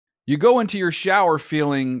You go into your shower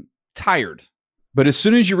feeling tired, but as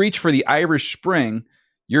soon as you reach for the Irish Spring,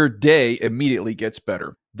 your day immediately gets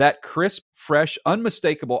better. That crisp, fresh,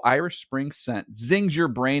 unmistakable Irish Spring scent zings your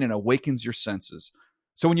brain and awakens your senses.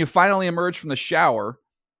 So when you finally emerge from the shower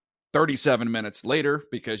 37 minutes later,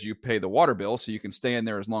 because you pay the water bill so you can stay in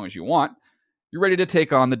there as long as you want, you're ready to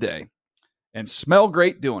take on the day and smell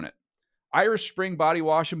great doing it. Irish Spring Body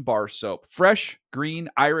Wash and Bar Soap. Fresh, green,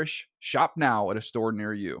 Irish. Shop now at a store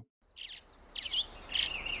near you.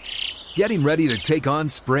 Getting ready to take on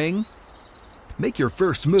spring? Make your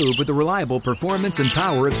first move with the reliable performance and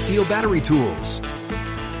power of Steel battery tools.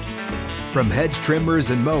 From hedge trimmers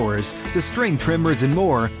and mowers to string trimmers and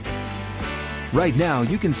more, right now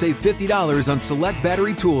you can save $50 on select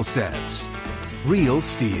battery tool sets. Real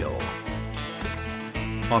Steel.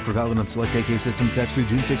 Offer valid on select AK system sets through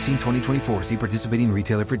June 16, 2024. See participating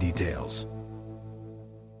retailer for details.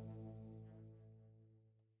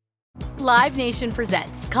 Live Nation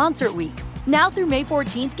presents Concert Week. Now through May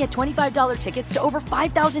 14th, get $25 tickets to over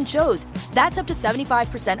 5,000 shows. That's up to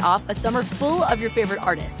 75% off a summer full of your favorite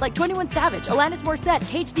artists like 21 Savage, Alanis Morissette,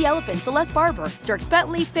 Cage the Elephant, Celeste Barber, Dierks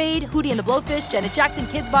Bentley, Fade, Hootie and the Blowfish, Janet Jackson,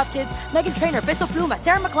 Kidz Bop Kids, Meghan Trainor, Bissell Pluma,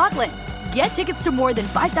 Sarah McLachlan. Get tickets to more than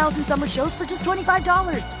 5,000 summer shows for just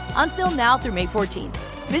 $25. Until now through May 14th.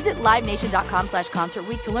 Visit LiveNation.com/Concert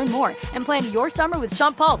Week to learn more and plan your summer with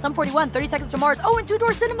Sean Paul, Sum 41, 30 Seconds to Mars, and Two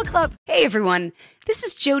Door Cinema Club. Hey everyone, this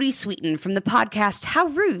is Jody Sweeten from the podcast How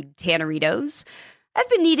Rude, Tanneritos. I've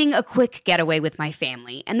been needing a quick getaway with my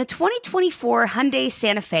family, and the 2024 Hyundai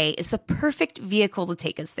Santa Fe is the perfect vehicle to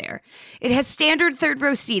take us there. It has standard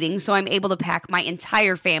third-row seating, so I'm able to pack my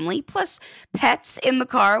entire family, plus pets, in the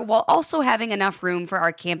car, while also having enough room for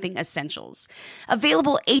our camping essentials.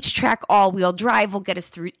 Available H-Track all-wheel drive will get us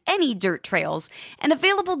through any dirt trails, and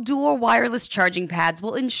available dual wireless charging pads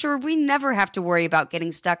will ensure we never have to worry about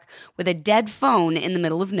getting stuck with a dead phone in the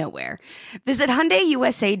middle of nowhere. Visit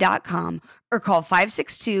HyundaiUSA.com or call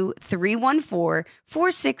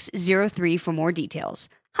 562-314-4603 for more details.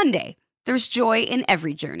 Hyundai, there's joy in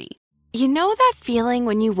every journey. You know that feeling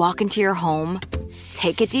when you walk into your home,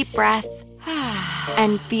 take a deep breath,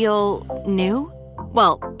 and feel new?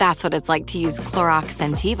 Well, that's what it's like to use Clorox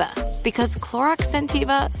Scentiva. Because Clorox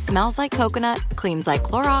Scentiva smells like coconut, cleans like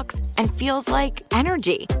Clorox, and feels like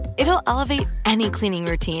energy. It'll elevate any cleaning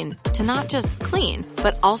routine to not just clean,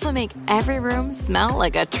 but also make every room smell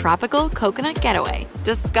like a tropical coconut getaway.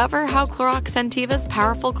 Discover how Clorox Scentiva's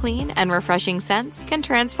powerful clean and refreshing scents can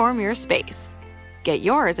transform your space. Get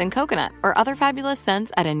yours in coconut or other fabulous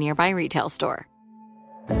scents at a nearby retail store.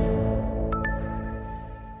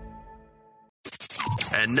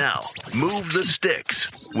 And now, Move the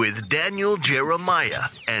Sticks with Daniel Jeremiah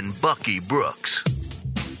and Bucky Brooks.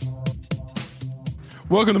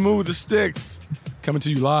 Welcome to Move the Sticks, coming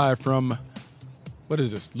to you live from, what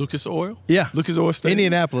is this, Lucas Oil? Yeah. Lucas Oil Stadium.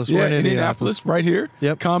 Indianapolis. Yeah, We're in Indianapolis, right here.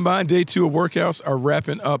 Yep. Combine, day 2 of workouts are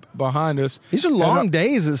wrapping up behind us. These are long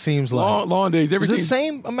days, it seems like. Long days. Is it the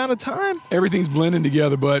same amount of time? Everything's blending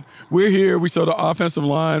together, but we're here. We saw the offensive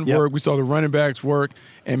line work. We saw the running backs work.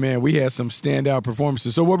 And, man, we had some standout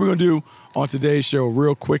performances. So what we're going to do on today's show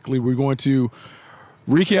real quickly, we're going to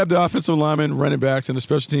recap the offensive linemen, running backs, and the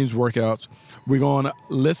special teams workouts. We're going to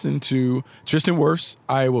listen to Tristan Wirfs,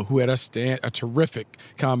 Iowa, who had a terrific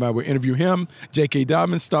combine. We'll interview him. J.K.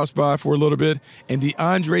 Dobbins stops by for a little bit. And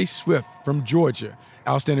DeAndre Swift from Georgia,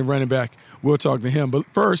 outstanding running back. We'll talk to him. But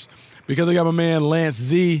first, because I got my man Lance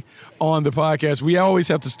Z on the podcast, we always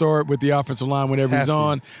have to start with the offensive line whenever he's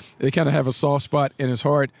on. They kind of have a soft spot in his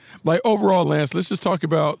heart. Like, overall, Lance, let's just talk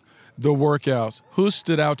about the workouts. Who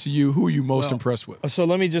stood out to you? Who are you most impressed with? So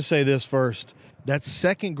let me just say this first. That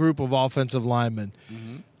second group of offensive linemen,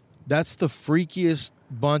 that's the freakiest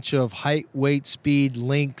bunch of height, weight, speed,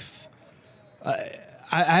 length. I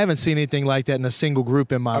haven't seen anything like that in a single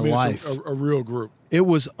group in my life. It's a real group. It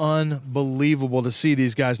was unbelievable to see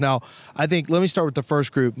these guys. Now, I think, let me start with the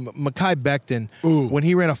first group. Mekhi Becton, when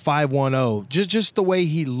he ran a 5.10, just the way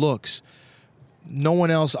he looks. No one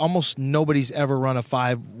else, almost nobody's ever run a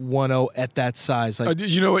 5.10 at that size.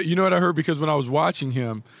 You know what I heard? Because when I was watching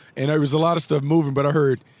him, and there was a lot of stuff moving, but I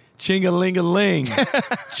heard ching-a-ling-a-ling,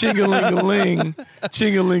 ching-a-ling-a-ling,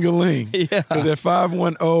 ching-a-ling-a-ling. Yeah. Because at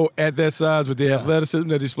 5.10 at that size with the athleticism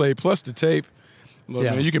that displayed plus the tape, look,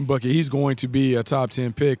 man, you can book it. He's going to be a top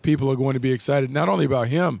 10 pick. People are going to be excited not only about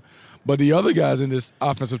him, but the other guys in this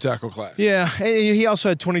offensive tackle class. Yeah, and he also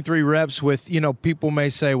had 23 reps with, people may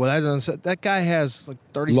say, well, that guy has like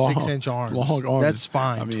 36-inch arms. Long arms. That's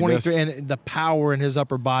fine. 23, and the power in his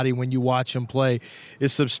upper body when you watch him play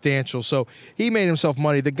is substantial. So he made himself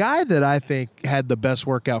money. The guy that I think had the best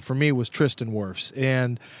workout for me was Tristan Wirfs.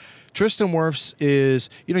 And Tristan Wirfs is,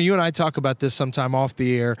 you and I talk about this sometime off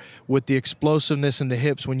the air with the explosiveness in the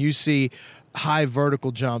hips. When you see high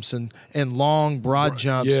vertical jumps and long, broad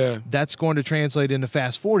jumps, that's going to translate into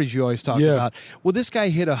fast 40s you always talk about. Well, this guy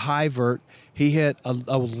hit a high vert. He hit a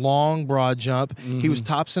long, broad jump. He was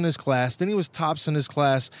tops in his class. Then he was tops in his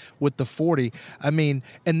class with the 40. I mean,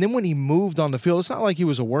 and then when he moved on the field, it's not like he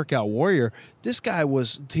was a workout warrior. This guy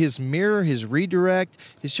was, his mirror, his redirect,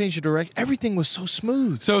 his change of direct, everything was so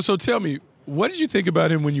smooth. So tell me, what did you think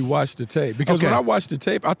about him when you watched the tape? Because when I watched the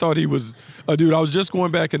tape, I thought he was a dude. I was just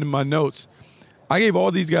going back into my notes. I gave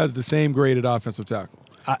all these guys the same grade at offensive tackle.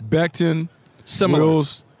 Becton,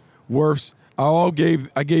 Wills, Wirfs.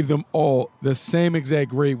 I gave them all the same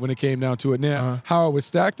exact grade when it came down to it. Now, how I would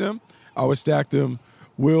stack them,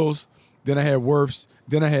 Wills, then I had Wirfs,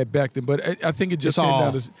 then I had Becton. But I think it just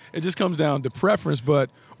comes down to preference.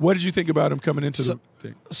 But what did you think about him coming into the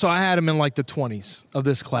thing? So I had him in like the 20s of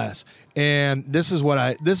this class. And this is what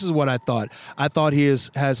I thought. I thought he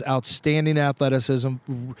has outstanding athleticism,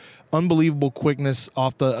 unbelievable quickness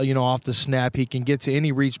off the snap. He can get to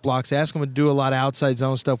any reach blocks. Ask him to do a lot of outside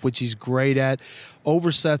zone stuff, which he's great at.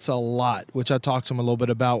 Oversets a lot, which I talked to him a little bit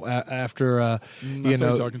about after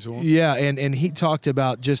talking to him. Yeah, and he talked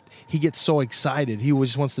about just he gets so excited. He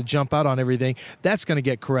just wants to jump out on everything. That's going to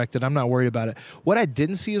get corrected. I'm not worried about it. What I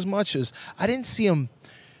didn't see as much is I didn't see him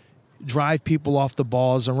drive people off the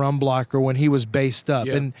ball as a run blocker when he was based up.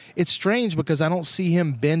 Yeah. And it's strange because I don't see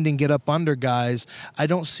him bend and get up under guys. I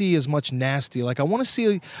don't see as much nasty. Like I want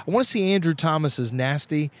to see Andrew Thomas as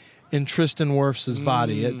nasty in Tristan Wirfs'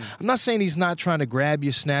 body. I'm not saying he's not trying to grab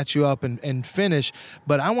you, snatch you up, and finish,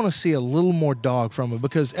 but I want to see a little more dog from him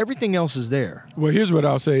because everything else is there. Well, here's what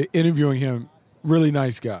I'll say. Interviewing him, really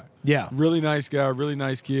nice guy. Yeah. Really nice guy, really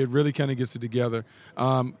nice kid, really kind of gets it together.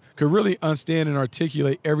 Could really understand and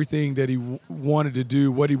articulate everything that he wanted to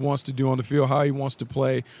do, what he wants to do on the field, how he wants to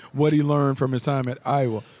play, what he learned from his time at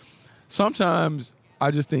Iowa. Sometimes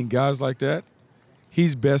I just think guys like that,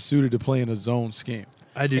 he's best suited to play in a zone scheme.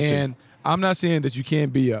 I do too. And I'm not saying that you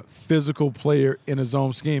can't be a physical player in a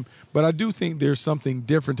zone scheme, but I do think there's something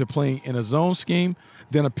different to playing in a zone scheme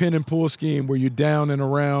than a pin and pull scheme where you're down and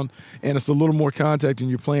around and it's a little more contact and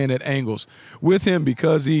you're playing at angles. With him,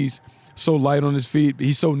 because he's so light on his feet,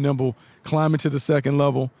 he's so nimble, climbing to the second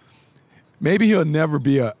level, maybe he'll never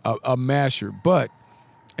be a masher, but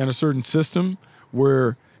in a certain system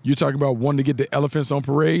where you're talking about wanting to get the elephants on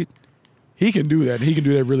parade, he can do that, and he can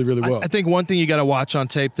do that really, really well. I think one thing you got to watch on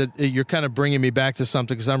tape that you're kind of bringing me back to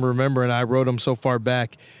something because I'm remembering I wrote him so far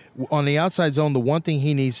back. On the outside zone, the one thing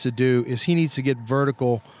he needs to do is he needs to get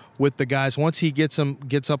vertical with the guys. Once he gets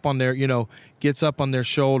up on their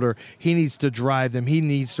shoulder, he needs to drive them. He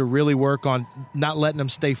needs to really work on not letting them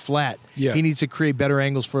stay flat. Yeah. He needs to create better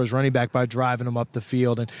angles for his running back by driving them up the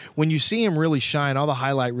field. And when you see him really shine, all the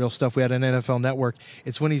highlight reel stuff we had on NFL Network,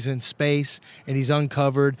 it's when he's in space and he's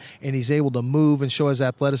uncovered and he's able to move and show his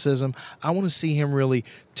athleticism. I want to see him really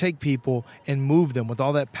take people and move them with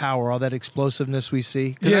all that power, all that explosiveness we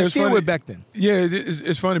see. Because I see it with Becton. Yeah,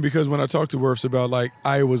 it's funny because when I talked to Wirfs about like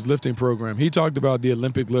Iowa's lifting program, he talked about the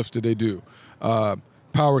Olympic lifts that they do.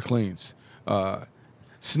 Power cleans,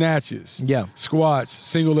 snatches, squats,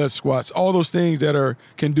 single leg squats, all those things that are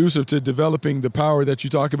conducive to developing the power that you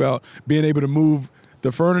talk about, being able to move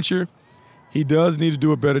the furniture. He does need to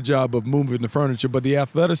do a better job of moving the furniture, but the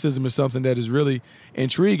athleticism is something that is really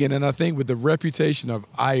intriguing, and I think with the reputation of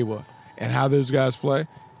Iowa and how those guys play,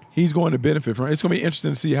 he's going to benefit from it. It's going to be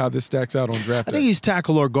interesting to see how this stacks out on draft day. I think he's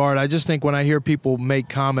tackle or guard. I just think when I hear people make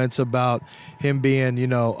comments about him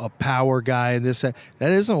being, a power guy and this, that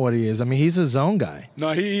isn't what he is. I mean, he's a zone guy. No,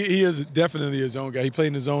 he is definitely a zone guy. He played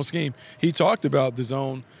in the zone scheme. He talked about the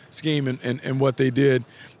zone scheme and what they did.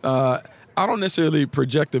 I don't necessarily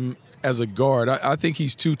project him as a guard. I think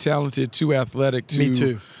he's too talented, too athletic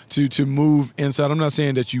to move inside. I'm not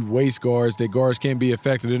saying that you waste guards, that guards can't be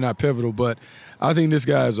effective. They're not pivotal, but I think this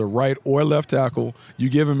guy is a right or left tackle. You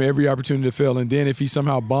give him every opportunity to fail, and then if he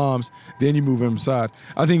somehow bombs, then you move him inside.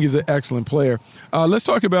 I think he's an excellent player. Let's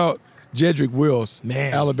talk about Jedrick Wills,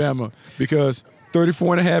 Alabama, because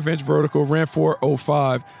 34.5-inch vertical, ran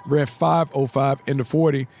 4.05, ran 5.05 in the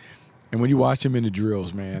 40. And when you watch him in the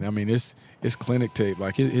drills, man, I mean, it's clinic tape.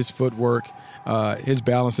 Like his footwork, his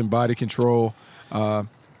balance and body control,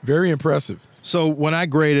 very impressive. So when I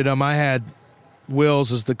graded him, I had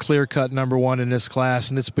Wills as the clear-cut number one in this class,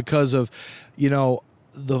 and it's because of,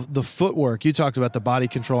 the footwork. You talked about the body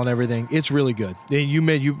control and everything. It's really good. And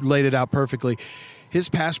you laid it out perfectly. His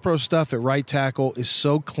pass pro stuff at right tackle is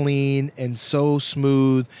so clean and so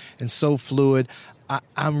smooth and so fluid.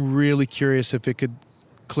 I'm really curious if it could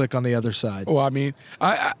click on the other side? Oh, I mean,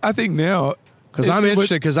 I think now because I'm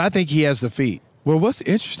interested because I think he has the feet. Well, what's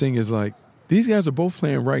interesting is like these guys are both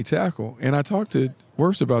playing right tackle, and I talked to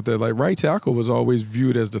Wirfs about that. Like right tackle was always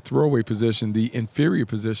viewed as the throwaway position, the inferior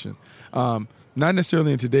position. Not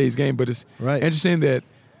necessarily in today's game, but it's interesting that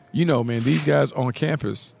man, these guys on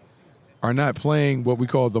campus are not playing what we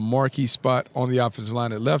call the marquee spot on the offensive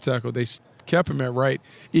line at left tackle. They kept him at right.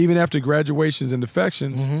 Even after graduations and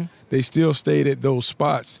defections, they still stayed at those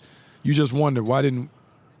spots. You just wonder, why didn't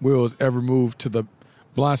Wills ever move to the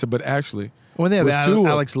blind side? But actually, well, they have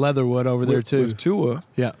Alex Leatherwood over there too. With Tua,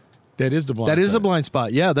 yeah. That is the blind side. That is a blind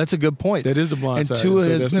spot. Yeah, that's a good point. That is the blind side. And Tua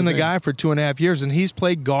has been the guy for 2.5 years, and he's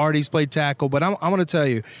played guard, he's played tackle. But I'm going to tell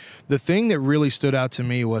you, the thing that really stood out to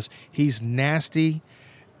me was he's nasty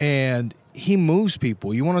and he moves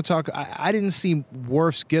people. You want to talk? I didn't see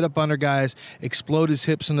Wirfs get up under guys, explode his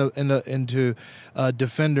hips into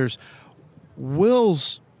defenders.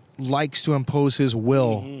 Wills likes to impose his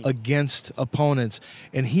will against opponents,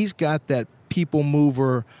 and he's got that people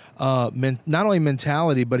mover, not only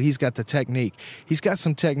mentality, but he's got the technique. He's got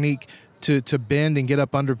some technique to bend and get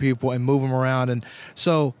up under people and move them around. And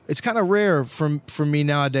so it's kind of rare for me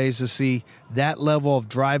nowadays to see that level of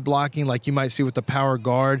drive blocking like you might see with the power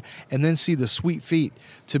guard, and then see the sweet feet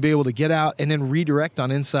to be able to get out and then redirect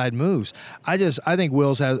on inside moves. I think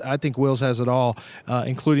Wills has it all,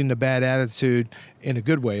 including the bad attitude in a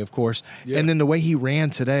good way, of course. Yeah. And then the way he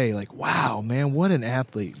ran today, like, wow, man, what an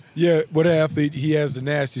athlete. Yeah, what an athlete. He has the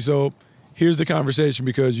nasty. So here's the conversation,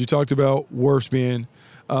 because you talked about Wirfs being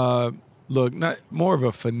not more of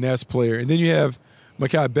a finesse player. And then you have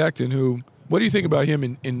Mekhi Becton, who, what do you think about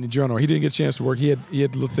him in general? He didn't get a chance to work. He had the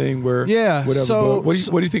little thing where whatever. So, but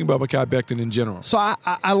what do you think about Mekhi Becton in general? So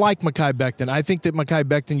I like Mekhi Becton. I think that Mekhi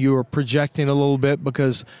Becton, you were projecting a little bit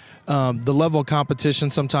because the level of competition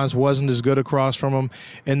sometimes wasn't as good across from him.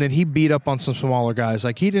 And then he beat up on some smaller guys.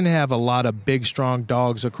 Like, he didn't have a lot of big, strong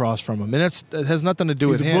dogs across from him. And that has nothing to do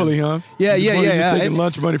with him. He's a bully, huh? Yeah. He's taking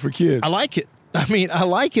lunch money for kids. I like it. I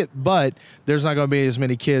like it, but there's not going to be as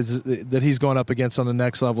many kids that he's going up against on the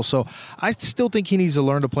next level. So I still think he needs to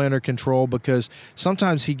learn to play under control, because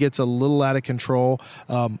sometimes he gets a little out of control.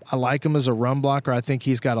 I like him as a run blocker. I think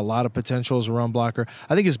he's got a lot of potential as a run blocker.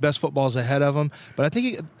 I think his best football is ahead of him, but I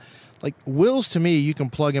think like Wills, to me, you can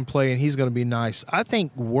plug and play, and he's going to be nice. I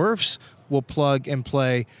think Wirfs will plug and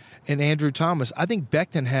play, and Andrew Thomas. I think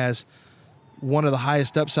Becton has one of the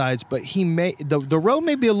highest upsides, but the road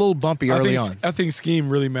may be a little bumpy early on. I think scheme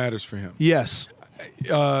really matters for him. Yes.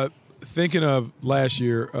 Thinking of last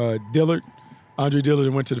year, Andre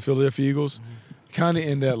Dillard went to the Philadelphia Eagles, kind of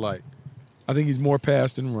in that light. I think he's more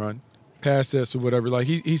pass than run, pass test or whatever. Like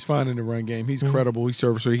he's fine in the run game. He's credible. He's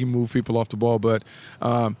serviceable. He can move people off the ball. But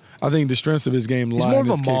I think the strength of his game lies in his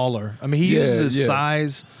kicks. He's more of a mauler. I mean, he uses his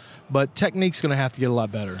size, but technique's going to have to get a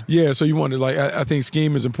lot better. Yeah, so you wonder, like, I think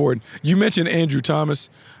scheme is important. You mentioned Andrew Thomas.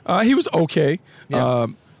 He was okay. Yeah.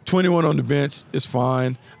 21 on the bench is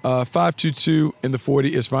fine. 5.22 in the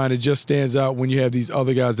 40 is fine. It just stands out when you have these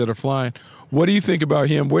other guys that are flying. What do you think about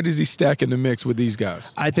him? Where does he stack in the mix with these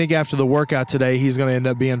guys? I think after the workout today, he's going to end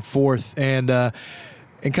up being fourth. And kind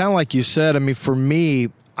of like you said, I mean, for me,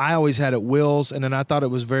 I always had it Wills, and then I thought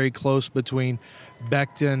it was very close between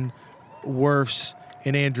Becton, Wirfs,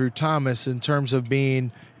 and Andrew Thomas in terms of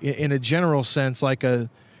being, in a general sense, I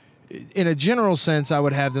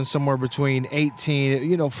would have them somewhere between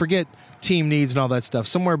 18, forget team needs and all that stuff,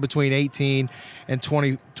 somewhere between 18 and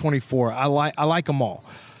 24. I like them all.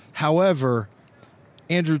 However,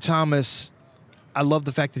 Andrew Thomas, I love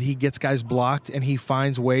the fact that he gets guys blocked and he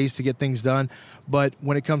finds ways to get things done. But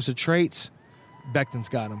when it comes to traits, Becton's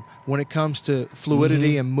got him. When it comes to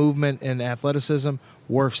fluidity and movement and athleticism,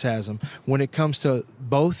 Wirfs has him. When it comes to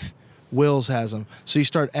both, Wills has him. So you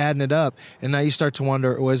start adding it up, and now you start to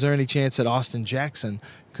wonder, was there any chance that Austin Jackson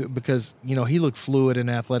could, because, he looked fluid and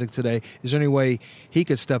athletic today, is there any way he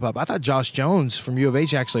could step up? I thought Josh Jones from U of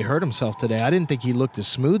H actually hurt himself today. I didn't think he looked as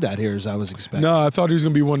smooth out here as I was expecting. No, I thought he was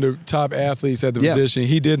going to be one of the top athletes at the position.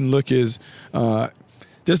 He didn't look as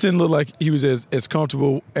just didn't look like he was as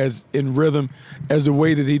comfortable as in rhythm as the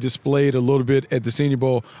way that he displayed a little bit at the Senior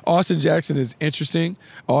Bowl. Austin Jackson is interesting.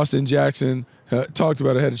 Austin Jackson talked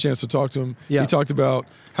about it. I had a chance to talk to him. Yeah. He talked about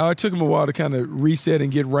how it took him a while to kind of reset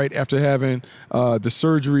and get right after having the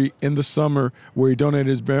surgery in the summer where he donated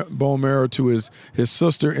his bone marrow to his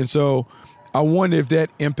sister. And so I wonder if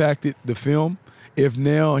that impacted the film, if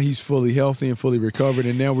now he's fully healthy and fully recovered,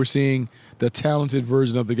 and now we're seeing the talented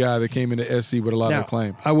version of the guy that came into SC with a lot of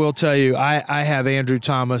acclaim. I will tell you, I have Andrew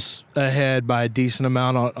Thomas ahead by a decent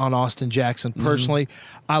amount on Austin Jackson. Personally,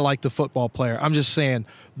 I like the football player. I'm just saying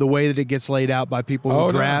the way that it gets laid out by people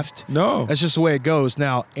who draft. No. That's just the way it goes.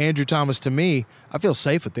 Now, Andrew Thomas, to me, I feel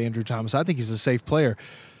safe with Andrew Thomas. I think he's a safe player.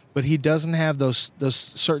 But he doesn't have those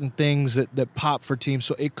certain things that pop for teams,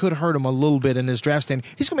 so it could hurt him a little bit in his draft standing.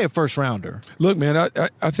 He's going to be a first-rounder. Look, man,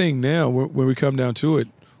 I think now when we come down to it,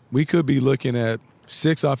 we could be looking at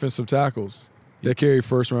 6 offensive tackles that carry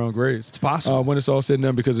first-round grades. It's possible. When it's all said and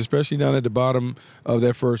done, because especially down at the bottom of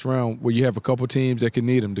that first round where you have a couple teams that can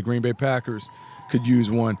need them. The Green Bay Packers could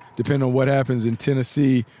use one. Depending on what happens in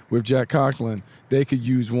Tennessee with Jack Conklin, they could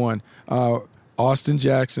use one. Austin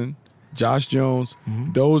Jackson, Josh Jones,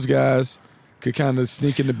 those guys could kind of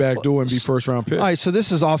sneak in the back door and be first-round picks. All right, so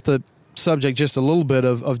this is off the subject just a little bit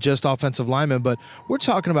of just offensive linemen, but we're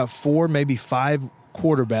talking about 4, maybe 5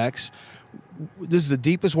 quarterbacks. This is the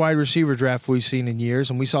deepest wide receiver draft we've seen in years,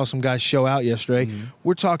 and we saw some guys show out yesterday.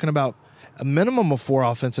 We're talking about a minimum of 4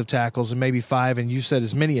 offensive tackles and maybe 5, and you said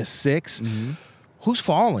as many as 6. Who's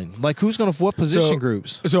falling? Like, who's going to – what position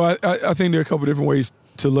groups? So I think there are a couple different ways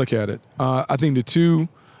to look at it. I think the 2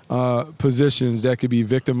 positions that could be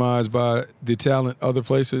victimized by the talent other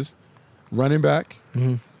places, running back,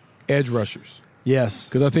 edge rushers. Yes.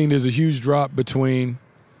 Because I think there's a huge drop between,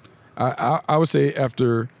 I would say,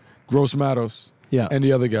 after Gross Matos and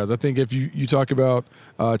the other guys. I think if you talk about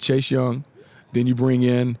Chase Young, then you bring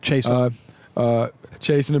in Chase to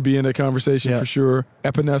be in that conversation for sure.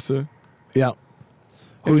 Epinesa. Yeah.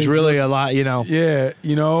 Who's really a lot, you know. Yeah,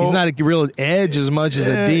 you know. He's not a real edge as much as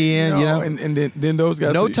a DN, you know. And then those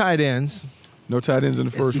guys. No tight ends. No tight ends in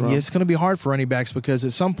the first round. It's going to be hard for running backs because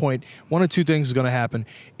at some point, one of 2 things is going to happen.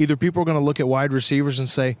 Either people are going to look at wide receivers and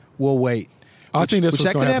say, we'll wait. I think that's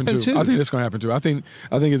what's going to happen too. I think that's going to happen too. I think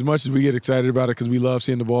as much as we get excited about it because we love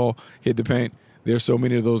seeing the ball hit the paint, there's so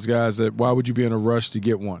many of those guys that why would you be in a rush to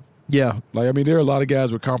get one? Yeah. Like, I mean, there are a lot of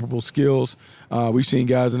guys with comparable skills. We've seen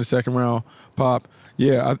guys in the second round pop.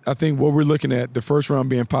 Yeah, I think what we're looking at, the first round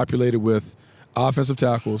being populated with offensive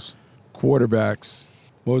tackles, quarterbacks.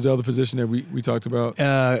 What was the other position that we talked about?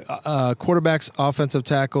 Quarterbacks, offensive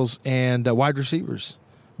tackles, and wide receivers.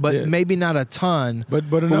 But maybe not a ton. But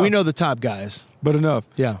enough. But we know the top guys. But enough.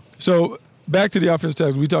 Yeah. So back to the offensive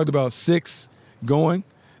tackles. We talked about 6 going.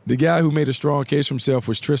 The guy who made a strong case for himself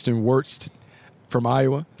was Tristan Wirtz from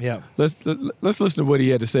Iowa. Yeah. Let's listen to what he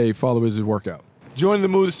had to say following his workout. Joining the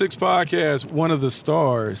Move to 6 podcast, one of the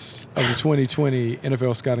stars of the 2020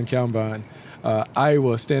 NFL Scouting Combine,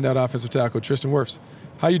 Iowa standout offensive tackle Tristan Wirtz.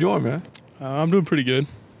 How you doing, man? I'm doing pretty good.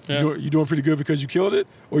 Yeah. You doing pretty good because you killed it,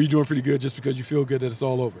 or you doing pretty good just because you feel good that it's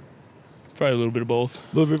all over? Probably a little bit of both.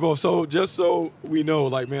 A little bit of both. So just so we know,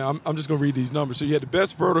 like, man, I'm just going to read these numbers. So you had the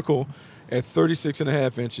best vertical at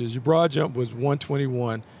 36.5 inches. Your broad jump was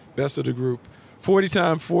 121, best of the group. 40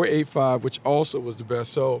 time 4.85, which also was the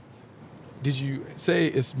best. So did you say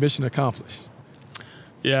it's mission accomplished?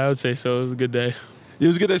 Yeah, I would say so. It was a good day. It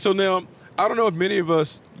was a good day. So now, I don't know if many of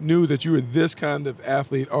us knew that you were this kind of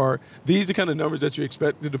athlete. Are these the kind of numbers that you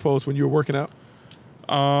expected to post when you were working out?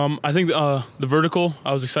 I think the vertical,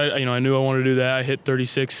 I was excited. You know, I knew I wanted to do that. I hit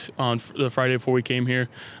 36 on the Friday before we came here.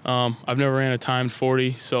 I've never ran a timed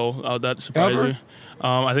 40, so that surprised me.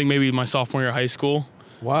 I think maybe my sophomore year of high school.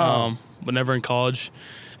 Wow. But never in college.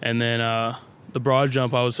 And then the broad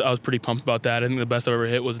jump, I was pretty pumped about that. I think the best I've ever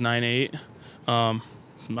hit was 9.8. I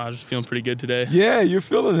was just feeling pretty good today. Yeah, you're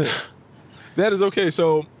feeling it. That is okay.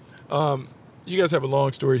 So you guys have a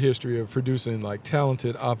long storied history of producing like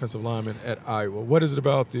talented offensive linemen at Iowa. What is it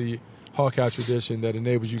about the Hawkeye tradition that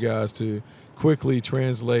enables you guys to quickly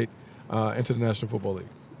translate into the National Football League?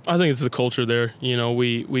 I think it's the culture there. You know,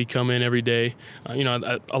 we come in every day. You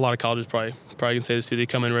know, a lot of colleges probably can say this too. They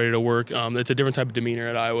come in ready to work. It's a different type of demeanor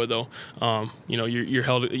at Iowa, though. You know, you're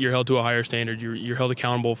held to a higher standard. You're held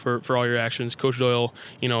accountable for all your actions. Coach Doyle,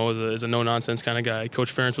 you know, is a no nonsense kind of guy.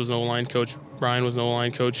 Coach Ferentz was an O-line coach. Brian was an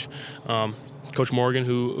O-line coach. Coach Morgan,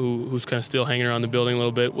 who's kind of still hanging around the building a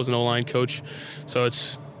little bit, was an O-line coach. So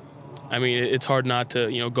it's hard not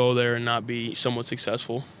to go there and not be somewhat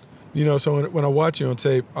successful. You know, so when I watch you on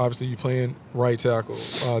tape, obviously you're playing right tackle.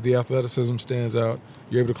 The athleticism stands out.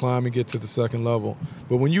 You're able to climb and get to the second level.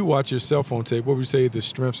 But when you watch yourself on tape, what would you say the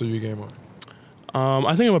strengths of your game are?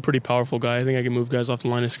 I think I'm a pretty powerful guy. I think I can move guys off the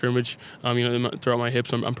line of scrimmage. Throughout my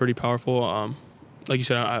hips, I'm pretty powerful. Like you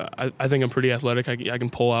said, I think I'm pretty athletic. I can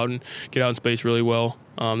pull out and get out in space really well.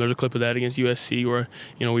 There's a clip of that against USC where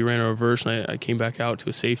we ran a reverse and I came back out to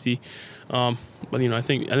a safety. But I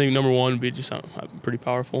think number one would be just I'm pretty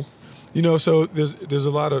powerful. You know, so there's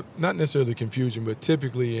a lot of not necessarily confusion, but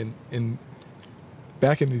typically in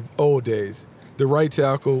back in the old days, the right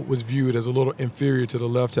tackle was viewed as a little inferior to the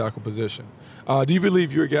left tackle position. Do you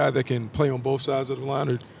believe you're a guy that can play on both sides of the line,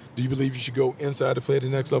 or do you believe you should go inside to play at the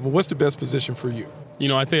next level? What's the best position for you?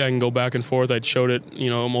 I think I can go back and forth. I showed it,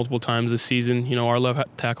 multiple times this season. Our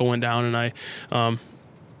left tackle went down, and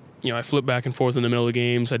I flipped back and forth in the middle of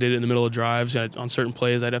games. I did it in the middle of drives. On certain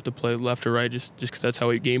plays, I'd have to play left or right just because that's how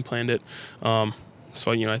we game planned it.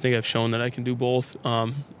 So, I think I've shown that I can do both.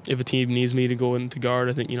 If a team needs me to go into guard,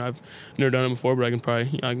 I think, I've never done it before, but I can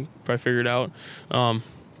probably figure it out. I'm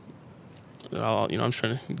just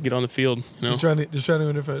trying to get on the field. Just trying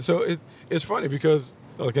to defend. So it's funny because,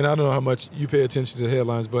 and I don't know how much you pay attention to the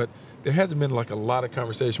headlines, but there hasn't been a lot of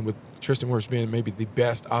conversation with Tristan Wirfs being maybe the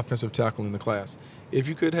best offensive tackle in the class. If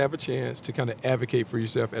you could have a chance to kind of advocate for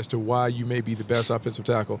yourself as to why you may be the best offensive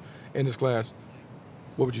tackle in this class,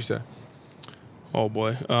 what would you say? Oh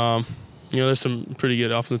boy, there's some pretty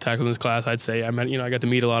good offensive tackles in this class. I'd say I got to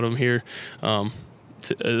meet a lot of them here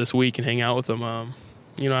this week and hang out with them. I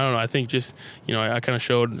don't know. I think just I kind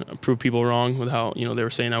of proved people wrong with how they were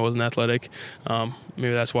saying I wasn't athletic.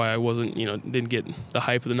 Maybe that's why I wasn't didn't get the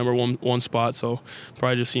hype of the number one spot. So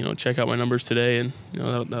probably just check out my numbers today, and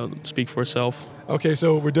that'll speak for itself. Okay,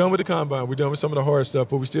 so we're done with the combine. We're done with some of the hard stuff,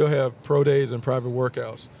 but we still have pro days and private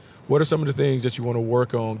workouts. What are some of the things that you want to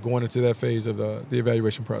work on going into that phase of the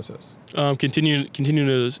evaluation process? Continuing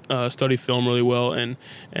to study film really well and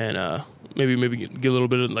maybe get a little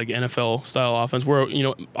bit of NFL style offense. Where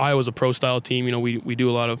Iowa's a pro style team. We do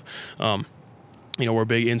a lot of we're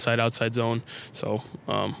big inside outside zone. So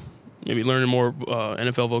maybe learning more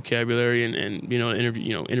NFL vocabulary and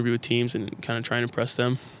interview with teams and kind of try and impress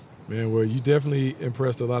them. Man, well, you definitely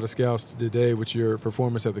impressed a lot of scouts today with your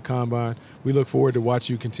performance at the Combine. We look forward to watch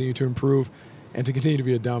you continue to improve and to continue to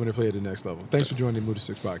be a dominant player at the next level. Thanks for joining the Move to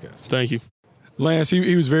Six podcast. Thank you. Lance,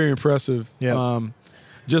 he was very impressive. Yeah.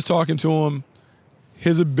 Just talking to him,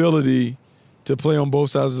 his ability to play on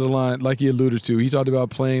both sides of the line, like he alluded to. He talked about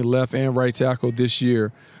playing left and right tackle this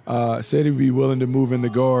year. Said he'd be willing to move in the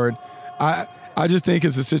guard. I just think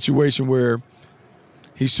it's a situation where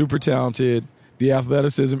he's super talented. The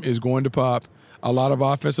athleticism is going to pop. A lot of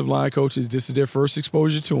offensive line coaches, this is their first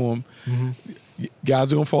exposure to him. Mm-hmm.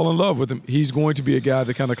 Guys are going to fall in love with him. He's going to be a guy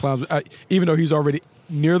that kind of climbs. Even though he's already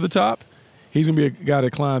near the top, he's going to be a guy that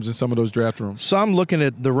climbs in some of those draft rooms. So I'm looking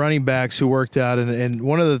at the running backs who worked out, and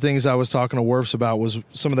one of the things I was talking to Wirfs about was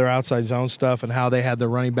some of their outside zone stuff and how they had the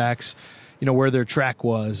running backs, where their track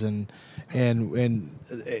was. And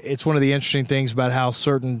it's one of the interesting things about how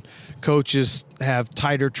certain coaches have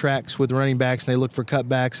tighter tracks with running backs and they look for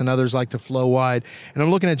cutbacks, and others like to flow wide. And I'm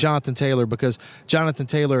looking at Jonathan Taylor because Jonathan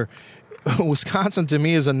Taylor, Wisconsin to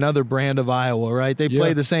me is another brand of Iowa, right? They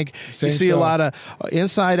play the same. You see a lot of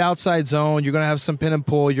inside, outside zone. You're going to have some pin and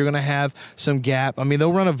pull. You're going to have some gap. I mean,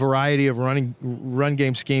 they'll run a variety of run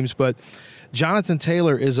game schemes, but Jonathan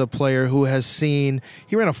Taylor is a player who has he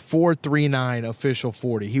ran a 4.39 official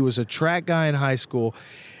 40. He was a track guy in high school.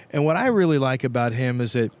 And what I really like about him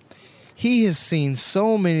is that he has seen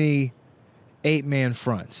so many 8-man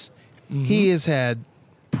fronts. Mm-hmm. He has had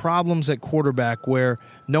problems at quarterback where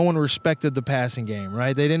no one respected the passing game,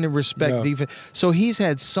 right? They didn't respect defense. So he's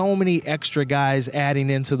had so many extra guys adding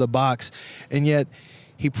into the box, and yet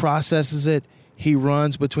he processes it. He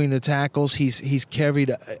runs between the tackles. He's carried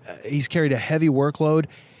a heavy workload,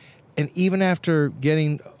 and even after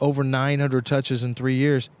getting over 900 touches in 3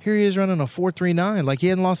 years, here he is running a 4.39, like he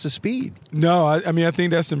hadn't lost his speed. No, I mean I think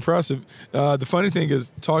that's impressive. The funny thing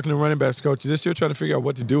is, talking to running backs coaches, they're still trying to figure out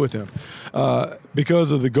what to do with him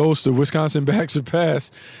because of the ghost of Wisconsin backs are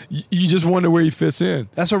passed. You just wonder where he fits in.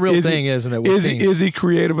 That's a real thing, isn't it? Is he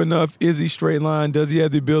creative enough? Is he straight line? Does he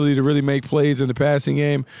have the ability to really make plays in the passing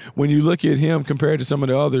game? When you look at him compared to some of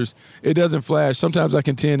the others, it doesn't flash. Sometimes I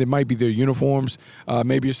contend it might be their uniforms.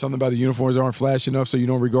 Maybe it's something about the uniforms aren't flash enough, so you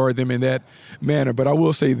don't regard them in that manner. But I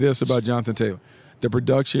will say this about Jonathan Taylor. The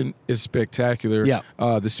production is spectacular. Yeah.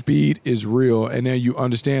 The speed is real, and then you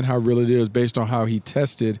understand how real it is based on how he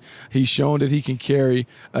tested. He's shown that he can carry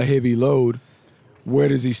a heavy load. Where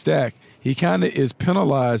does he stack? He kind of is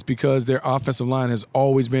penalized because their offensive line has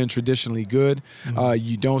always been traditionally good. Mm-hmm.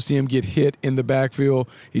 You don't see him get hit in the backfield.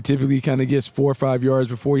 He typically kind of gets 4 or 5 yards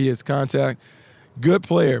before he hits contact. Good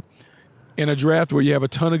player. In a draft where you have a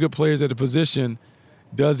ton of good players at the position,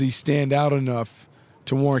 does he stand out enough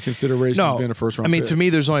to warrant consideration as being a first-round pick? To me,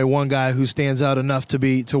 there's only one guy who stands out enough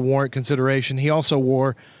to warrant consideration. He also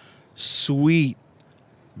wore sweet,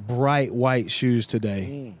 bright white shoes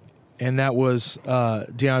today. and that was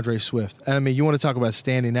DeAndre Swift. And I mean, you want to talk about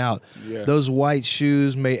standing out. Yeah. Those white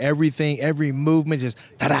shoes made every movement just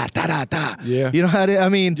da-da-da-da-da. Yeah. You know how to, I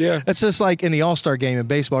mean, yeah. It's just like in the All-Star game in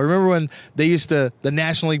baseball. Remember when the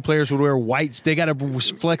National League players would wear white, they got to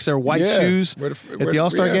flex their white shoes at the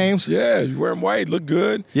All-Star games? Yeah, you wear them white, look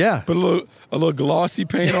good. Yeah. Put a little glossy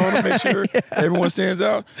paint on them, make sure everyone stands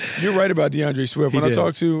out. You're right about DeAndre Swift. When I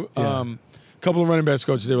talked to couple of running backs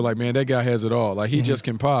coaches, they were like, man, that guy has it all. Like, he just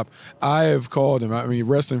can pop. I have called him, I mean,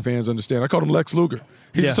 wrestling fans understand, I called him Lex Luger.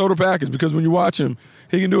 He's a total package because when you watch him,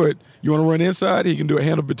 he can do it. You want to run inside, he can do it,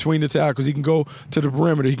 handle between the tackles. He can go to the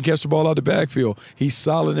perimeter. He can catch the ball out the backfield. He's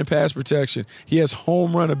solid in pass protection. He has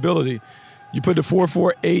home run ability. You put the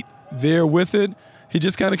 4.48 there with it, he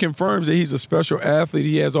just kind of confirms that he's a special athlete.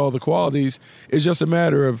 He has all the qualities. It's just a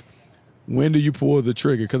matter of when do you pull the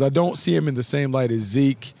trigger? Because I don't see him in the same light as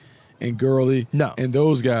Zeke and Gurley and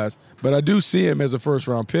those guys. But I do see him as a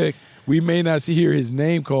first-round pick. We may not hear his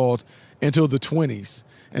name called until the 20s,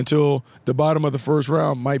 until the bottom of the first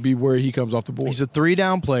round might be where he comes off the board. He's a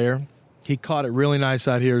 3-down player. He caught it really nice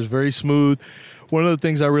out here. It's very smooth. One of the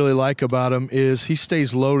things I really like about him is he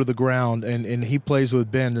stays low to the ground, and he plays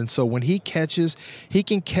with bend. And so when he catches, he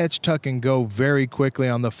can catch, tuck, and go very quickly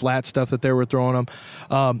on the flat stuff that they were throwing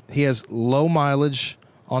him. He has low mileage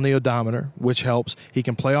on the odometer, which helps. He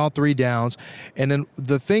can play all 3 downs. And then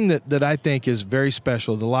the thing that I think is very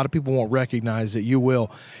special, that a lot of people won't recognize, that you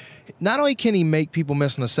will, not only can he make people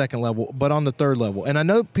miss on the second level, but on the third level. And I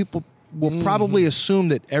know people will probably assume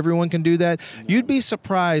that everyone can do that. You'd be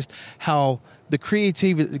surprised how the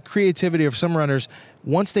creativity of some runners,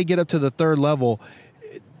 once they get up to the third level,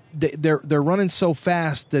 they're running so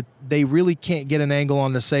fast that they really can't get an angle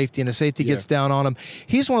on the safety, and the safety gets down on him.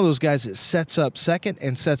 He's one of those guys that sets up second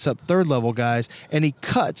and sets up third level guys, and he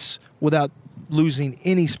cuts without losing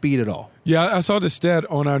any speed at all. Yeah, I saw the stat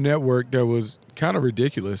on our network that was kind of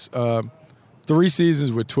ridiculous. 3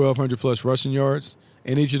 seasons with 1,200-plus rushing yards.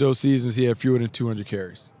 In each of those seasons, he had fewer than 200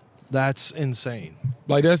 carries. That's insane.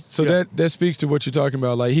 Like that speaks to what you're talking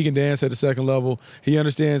about. Like, he can dance at the second level. He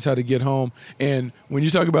understands how to get home. And when you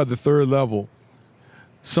talk about the third level,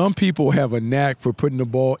 some people have a knack for putting the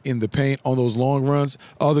ball in the paint on those long runs.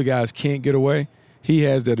 Other guys can't get away. He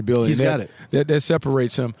has that ability. He's got it. That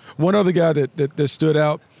separates him. One other guy that stood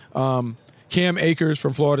out, Cam Akers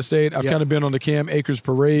from Florida State. I've kind of been on the Cam Akers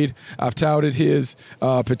parade. I've touted his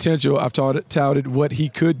potential. I've touted what he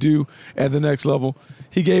could do at the next level.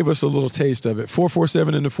 He gave us a little taste of it.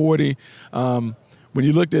 4.47 in the 40. When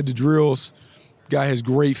you looked at the drills, guy has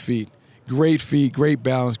great feet, great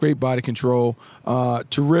balance, great body control,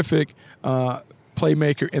 terrific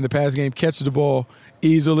playmaker in the pass game, catches the ball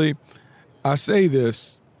easily. I say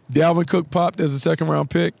this, Dalvin Cook popped as a second-round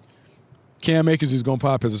pick. Cam Akers is going to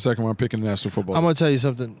pop as a second-round pick in the National Football League. I'm going to tell you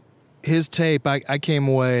something. His tape, I came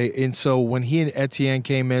away, and so when he and Etienne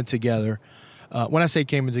came in together, when I say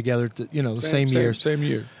came in together, the same year. Same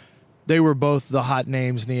year. They were both the hot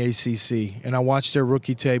names in the ACC, and I watched their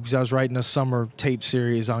rookie tape because I was writing a summer tape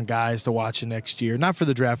series on guys to watch next year, not for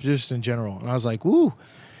the draft, just in general. And I was like, "Ooh,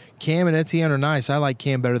 Cam and Etienne are nice. I like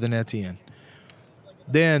Cam better than Etienne."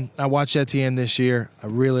 Then I watched Etienne this year. I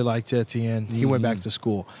really liked Etienne. He went back to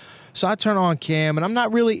school, so I turn on Cam, and I'm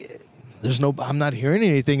not really. I'm not hearing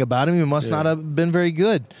anything about him. He must not have been very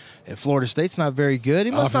good. At Florida State's not very good.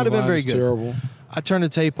 He must not have been very good. Terrible. I turn the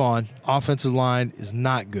tape on. Offensive line is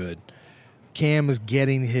not good. Cam is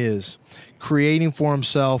getting his, creating for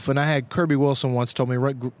himself. And I had Kirby Wilson once told me,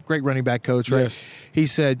 great running back coach, right? Yes. He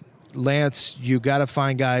said, Lance, you got to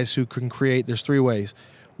find guys who can create. There's 3 ways: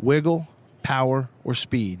 wiggle, power, or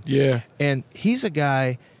speed. Yeah. And he's a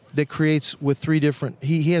guy that creates with 3 different –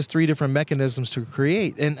 he has 3 different mechanisms to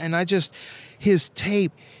create. And I just – his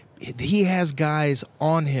tape, he has guys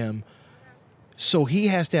on him, so he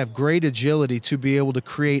has to have great agility to be able to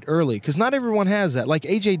create early, because not everyone has that. Like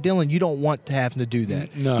A.J. Dillon, you don't want to have to do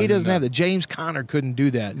that. No, he doesn't have that. James Conner couldn't do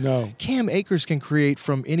that. No. Cam Akers can create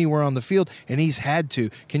from anywhere on the field, and he's had to.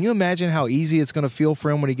 Can you imagine how easy it's going to feel for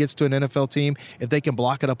him when he gets to an NFL team if they can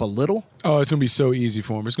block it up a little? Oh, it's going to be so easy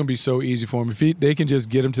for him. It's going to be so easy for him. If they can just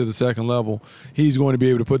get him to the second level, he's going to be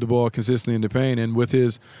able to put the ball consistently in the paint. And with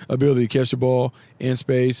his ability to catch the ball in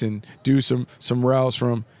space and do some routes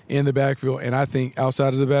from in the backfield, and I think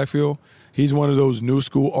outside of the backfield, he's one of those new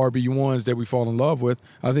school RB1s that we fall in love with.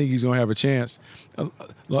 I think he's going to have a chance.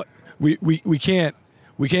 Look, we can't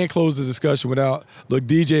close the discussion without, look,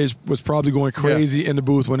 DJ was probably going crazy in the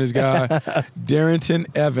booth when his guy, Darrington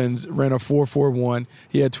Evans, ran a 4.41.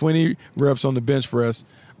 He had 20 reps on the bench press.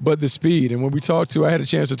 but the speed. And when I had a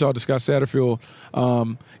chance to talk to Scott Satterfield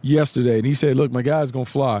yesterday, and he said, "Look, my guy's gonna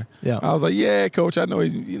fly." Yeah. I was like, "Yeah, coach, I know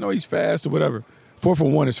he's fast or whatever.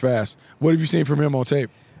 4.1 is fast. What have you seen from him on tape?"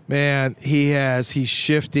 Man, he's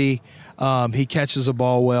shifty. He catches the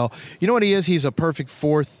ball well. You know what he is? He's a perfect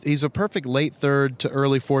late third to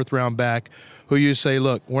early fourth round back who you say,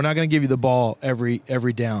 look, we're not going to give you the ball every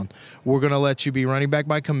down. We're going to let you be running back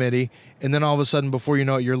by committee. And then all of a sudden, before you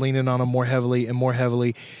know it, you're leaning on him more heavily and more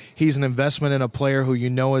heavily. He's an investment in a player who you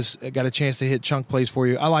know has got a chance to hit chunk plays for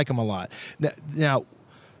you. I like him a lot. Now,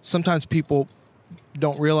 sometimes people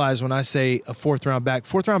don't realize when I say a fourth round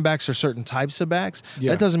backs are certain types of backs.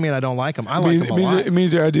 Yeah. That doesn't mean I don't like them. I like them a lot. It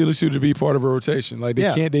means they're ideally suited to be part of a rotation. Like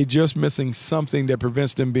they're just missing something that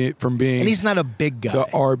prevents them from being. And he's not a big guy. The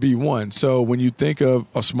RB1. So when you think of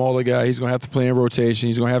a smaller guy, he's going to have to play in rotation.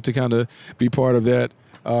 He's going to have to kind of be part of that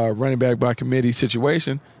running back by committee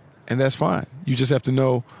situation, and that's fine. You just have to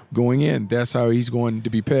know going in, that's how he's going to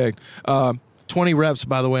be pegged. 20 reps,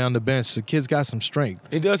 by the way, on the bench. The kid's got some strength.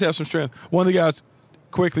 He does have some strength. One of the guys,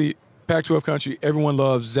 quickly, Pac-12 country, everyone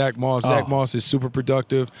loves Zach Moss. Zach Moss is super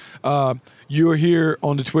productive. You're here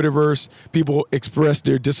on the Twitterverse. People express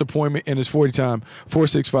their disappointment in his 40 time,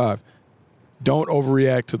 4.65. Don't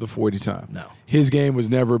overreact to the 40 time. No. His game was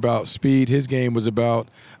never about speed. His game was about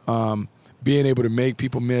being able to make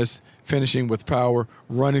people miss, finishing with power,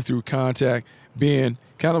 running through contact, being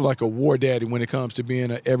kind of like a war daddy when it comes to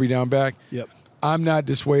being an every down back. Yep. I'm not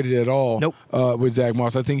dissuaded at all with Zach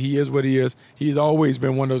Moss. I think he is what he is. He's always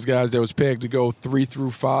been one of those guys that was pegged to go 3 through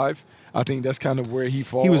 5. I think that's kind of where he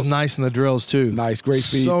falls. He was nice in the drills, too. Nice, great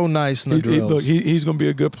speed. So nice in the drills. He's going to be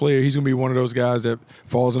a good player. He's going to be one of those guys that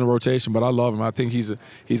falls in the rotation, but I love him. I think he's a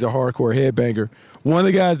hardcore headbanger. One of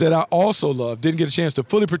the guys that I also love, didn't get a chance to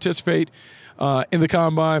fully participate in the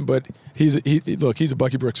combine, but he's a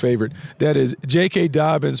Bucky Brooks favorite. That is J.K.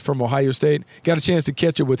 Dobbins from Ohio State. Got a chance to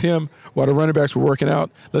catch up with him while the running backs were working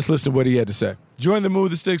out. Let's listen to what he had to say. Join the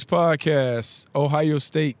Move the Sticks podcast, Ohio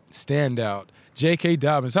State standout, J.K.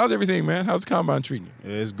 Dobbins. How's everything, man? How's the combine treating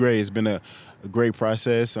you? It's great. It's been a great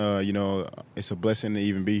process. It's a blessing to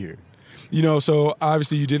even be here. So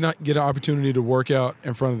obviously you did not get an opportunity to work out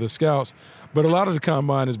in front of the scouts, but a lot of the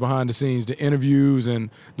combine is behind the scenes, the interviews and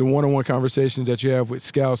the one-on-one conversations that you have with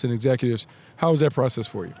scouts and executives. How was that process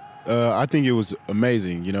for you? I think it was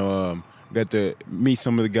amazing. Got to meet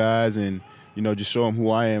some of the guys and, just show them who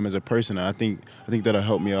I am as a person. I think that'll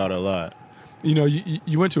help me out a lot.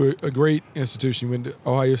 You went to a great institution. You went to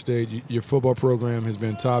Ohio State. Your football program has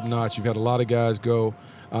been top-notch. You've had a lot of guys go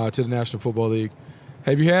to the National Football League.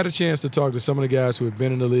 Have you had a chance to talk to some of the guys who have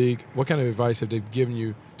been in the league? What kind of advice have they given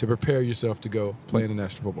you to prepare yourself to go play in the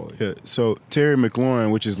National Football League? Yeah, so Terry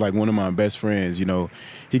McLaurin, which is like one of my best friends,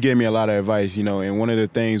 he gave me a lot of advice, and one of the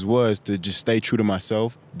things was to just stay true to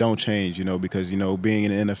myself, don't change, because, being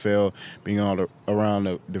in the NFL, being all around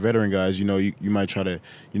the veteran guys, you might try to,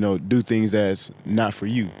 do things that's not for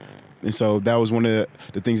you. And so that was one of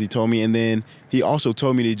the things he told me. And then he also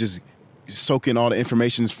told me to just soak in all the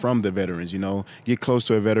information from the veterans, get close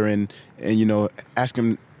to a veteran and, ask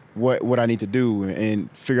him what I need to do and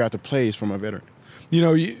figure out the plays from a veteran.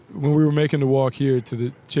 When we were making the walk here to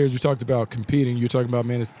the chairs, we talked about competing. You were talking about,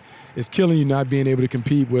 man, it's killing you not being able to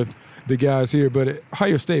compete with the guys here. But at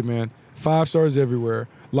Ohio State, man, 5 stars everywhere,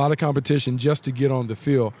 a lot of competition just to get on the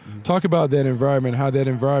field. Mm-hmm. Talk about that environment, how that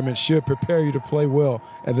environment should prepare you to play well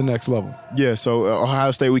at the next level. Yeah, so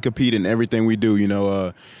Ohio State, we compete in everything we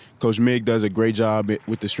do, Coach Mig does a great job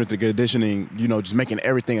with the strength and conditioning, just making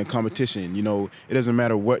everything a competition. It doesn't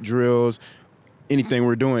matter what drills, anything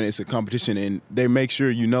we're doing, it's a competition. And they make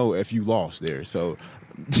sure if you lost there. So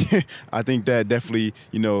I think that definitely,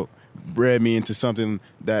 bred me into something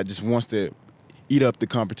that just wants to eat up the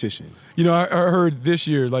competition. I heard this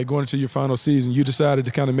year, like going into your final season, you decided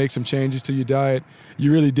to kind of make some changes to your diet.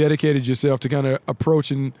 You really dedicated yourself to kind of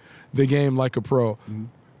approaching the game like a pro. Mm-hmm.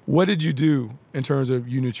 What did you do in terms of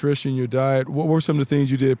your nutrition, your diet? What were some of the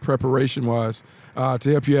things you did preparation-wise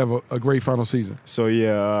to help you have a great final season? So,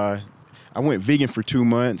 I went vegan for 2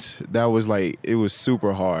 months. That was it was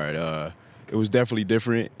super hard. It was definitely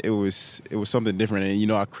different. It was something different.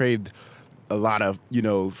 And, I craved a lot of,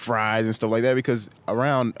 fries and stuff like that because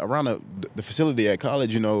around the facility at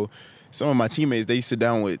college, some of my teammates, they sit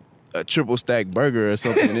down with a triple stack burger or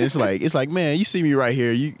something. And it's like, man, you see me right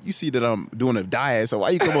here. You see that I'm doing a diet, so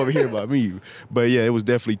why you come over here about me? But yeah, it was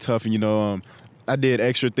definitely tough. And, I did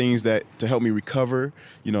extra things to help me recover,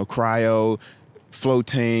 cryo, float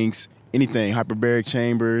tanks, anything, hyperbaric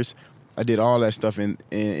chambers. I did all that stuff, and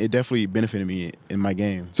it definitely benefited me in my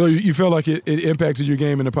game. So you felt like it impacted your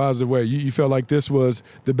game in a positive way. You felt like this was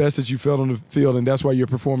the best that you felt on the field, and that's why your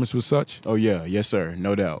performance was such? Oh, yeah. Yes, sir.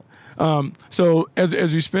 No doubt. So as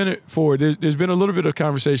we spin it forward, there's been a little bit of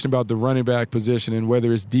conversation about the running back position and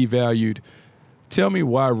whether it's devalued. Tell me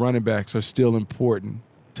why running backs are still important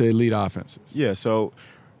to elite offenses. Yeah, so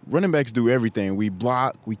running backs do everything. We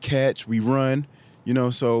block, we catch, we run,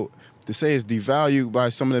 so to say it's devalued by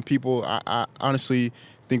some of the people, I honestly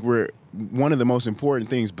think we're one of the most important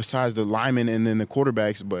things besides the linemen and then the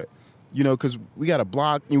quarterbacks. But, because we got to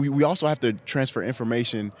block. We also have to transfer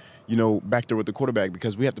information, back there with the quarterback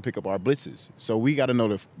because we have to pick up our blitzes. So we got to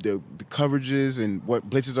know the coverages and what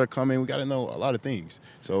blitzes are coming. We got to know a lot of things.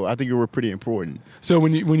 So I think we're pretty important. So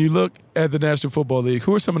when you look at the National Football League,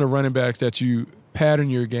 who are some of the running backs that you pattern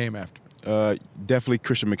your game after? Definitely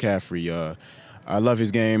Christian McCaffrey. I love his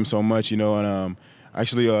game so much, and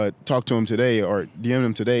actually talked to him today or DM'd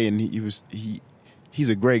him today, and he's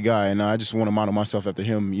a great guy, and I just want to model myself after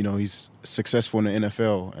him. He's successful in the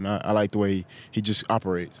NFL, and I like the way he just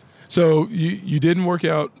operates. So you didn't work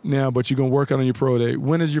out now, but you're going to work out on your pro day.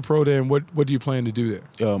 When is your pro day, and what do you plan to do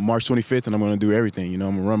there? March 25th, and I'm going to do everything. I'm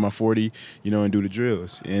going to run my 40, and do the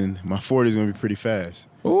drills. And my 40 is going to be pretty fast.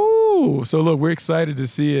 Ooh, so look, we're excited to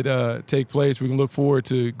see it take place. We can look forward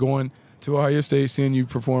to going to Ohio State, seeing you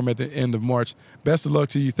perform at the end of March. Best of luck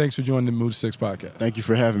to you. Thanks for joining the Move the Sticks podcast. Thank you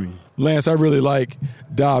for having me. Lance, I really like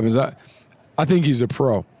Dobbins. I think he's a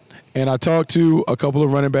pro. And I talked to a couple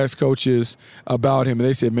of running backs coaches about him, and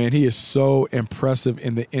they said, man, he is so impressive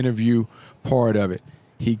in the interview part of it.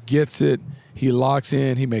 He gets it. He locks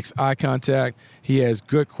in. He makes eye contact. He has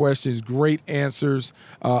good questions, great answers,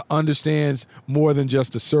 understands more than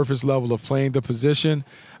just the surface level of playing the position.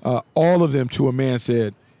 All of them, to a man,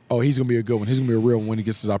 said, oh, he's going to be a good one. He's going to be a real one when he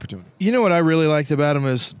gets his opportunity. You know what I really liked about him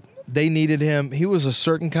is they needed him. He was a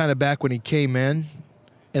certain kind of back when he came in,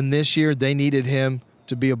 and this year they needed him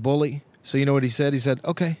to be a bully. So you know what he said? He said,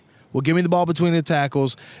 okay, well, give me the ball between the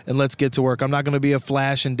tackles and let's get to work. I'm not going to be a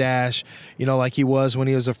flash and dash, like he was when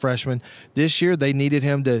he was a freshman. This year they needed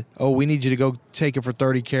him to, we need you to go take it for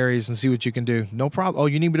 30 carries and see what you can do. No problem. Oh,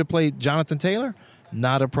 you need me to play Jonathan Taylor?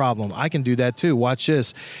 Not a problem. I can do that too. Watch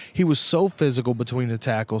this. He was so physical between the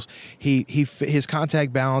tackles. His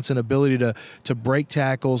contact balance and ability to break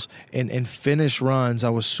tackles and finish runs, I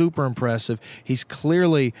was super impressive. He's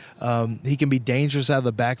clearly he can be dangerous out of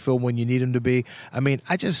the backfield when you need him to be. I mean,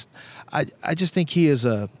 I just think he is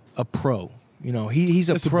a pro. He's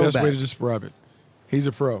a That's pro. That's the best back. way to describe it. He's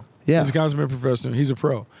a pro. Yeah. He's a consummate professional. He's a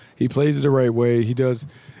pro. He plays it the right way. He does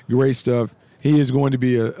great stuff. He is going to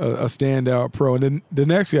be a standout pro. And then the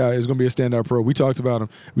next guy is going to be a standout pro. We talked about him.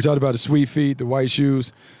 We talked about the sweet feet, the white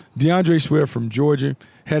shoes. DeAndre Swift from Georgia.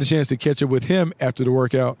 Had a chance to catch up with him after the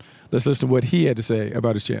workout. Let's listen to what he had to say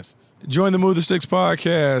about his chances. Join the Move the Sticks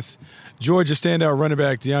podcast. Georgia standout running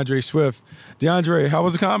back DeAndre Swift. DeAndre, how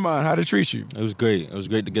was the combine? How did it treat you? It was great. It was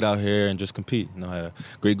great to get out here and just compete. I had a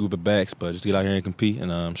great group of backs, but just to get out here and compete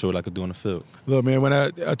and show what I could do on the field. Look, man, when I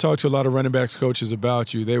talked to a lot of running backs coaches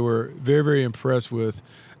about you, they were very, very impressed with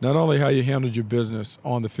not only how you handled your business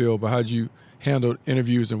on the field, but how you handled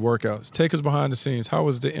interviews and workouts. Take us behind the scenes. How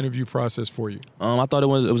was the interview process for you? I thought it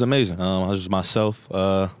was amazing. I was just myself.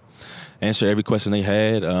 Answer every question they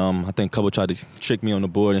had. I think a couple tried to trick me on the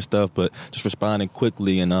board and stuff, but just responding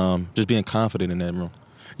quickly and just being confident in that room.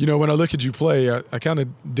 When I look at you play, I kind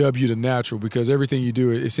of dub you the natural because everything you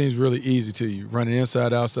do, it seems really easy to you. Running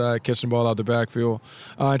inside, outside, catching the ball out the backfield.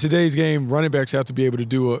 In today's game, running backs have to be able to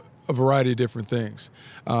do a variety of different things.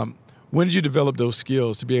 When did you develop those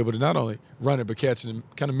skills to be able to not only run it but catch it and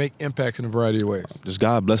kind of make impacts in a variety of ways? Just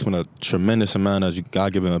God blessed me with a tremendous amount of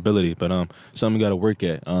God-given ability, but something you got to work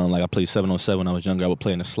at. Like I played 7-on-7 when I was younger. I would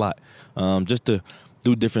play in the slot just to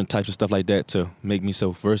do different types of stuff like that to make me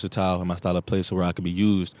so versatile in my style of play so where I could be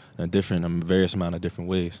used in various amount of different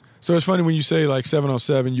ways. So it's funny when you say like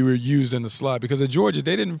 7-on-7, you were used in the slot because at Georgia,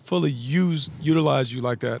 they didn't fully utilize you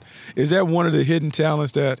like that. Is that one of the hidden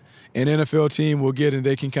talents that an NFL team will get and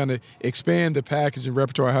they can kind of expand the package and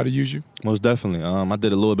repertoire how to use you? Most definitely. I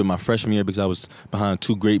did a little bit my freshman year because I was behind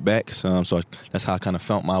two great backs, so that's how I kind of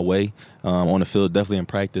felt my way on the field, definitely in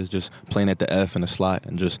practice, just playing at the F in the slot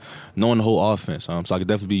and just knowing the whole offense. So I could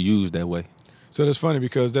definitely be used that way. So that's funny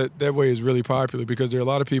because that way is really popular because there are a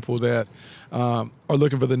lot of people that are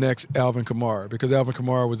looking for the next Alvin Kamara because Alvin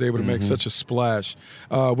Kamara was able to make such a splash.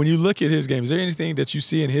 When you look at his game, is there anything that you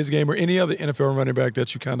see in his game or any other NFL running back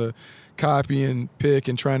that you kind of copy and pick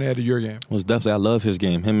and try and add to your game? Well, definitely I love his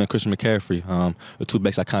game. Him and Christian McCaffrey, the two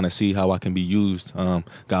backs I kind of see how I can be used,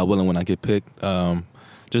 God willing, when I get picked.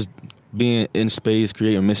 Just being in space,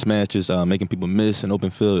 creating mismatches, making people miss in open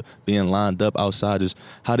field, being lined up outside, just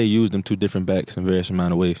how they use them two different backs in various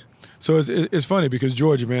amount of ways. So it's funny because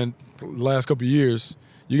Georgia, man, last couple of years,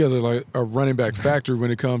 you guys are like a running back factory when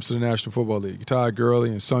it comes to the National Football League. Todd Gurley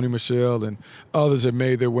and Sonny Michel and others have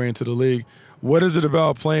made their way into the league. What is it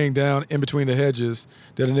about playing down in between the hedges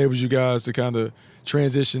that enables you guys to kind of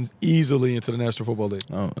transition easily into the National Football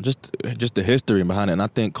League? Just the history behind it. And I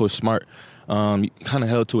think Coach Smart kind of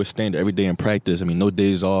held to a standard every day in practice. I mean, no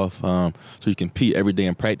days off, so you compete every day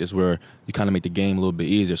in practice where you kind of make the game a little bit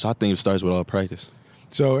easier. So I think it starts with all practice.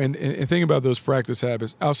 So, and think about those practice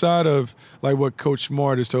habits. Outside of, like, what Coach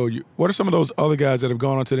Smart has told you, what are some of those other guys that have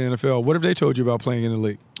gone on to the NFL? What have they told you about playing in the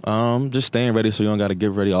league? Just staying ready so you don't got to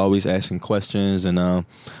get ready, always asking questions, and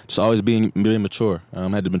just always being mature. I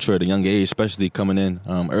had to mature at a young age, especially coming in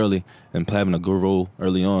early and having a good role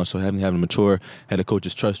early on. So having to mature, had the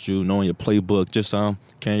coaches trust you, knowing your playbook, just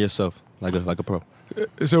carrying yourself like a pro.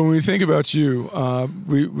 So when we think about you,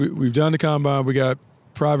 we've done the combine, we got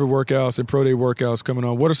private workouts and pro day workouts coming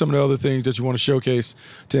on. What are some of the other things that you want to showcase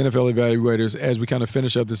to NFL evaluators as we kind of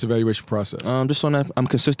finish up this evaluation process? Just on that, I'm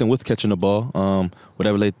consistent with catching the ball.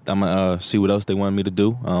 Whatever I'm gonna see what else they want me to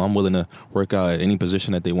do. I'm willing to work out at any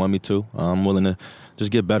position that they want me to. I'm willing to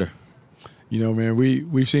just get better. You know, man,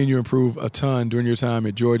 we've seen you improve a ton during your time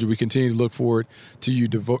at Georgia. We continue to look forward to you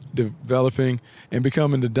developing and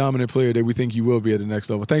becoming the dominant player that we think you will be at the next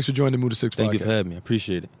level. Thanks for joining the Move the Six podcast. Thank you for having me. I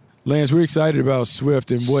appreciate it. Lance, we're excited about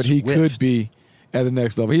Swift and what he could be at the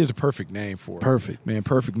next level. He has a perfect name for it. Perfect. Man,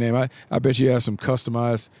 perfect name. I bet you have some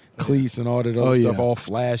customized cleats and all that other stuff, all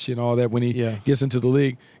flashy and all that when he gets into the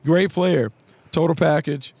league. Great player. Total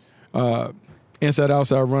package. Inside,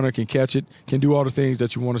 outside runner, can catch it, can do all the things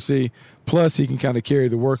that you want to see. Plus, he can kind of carry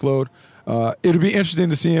the workload. It'll be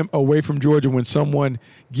interesting to see him away from Georgia when someone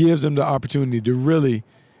gives him the opportunity to really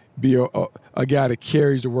be a guy that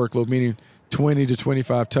carries the workload, meaning 20 to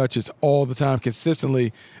 25 touches all the time,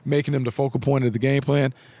 consistently making him the focal point of the game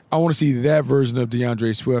plan. I want to see that version of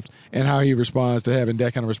DeAndre Swift and how he responds to having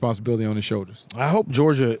that kind of responsibility on his shoulders. I hope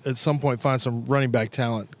Georgia at some point finds some running back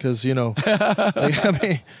talent because, you know,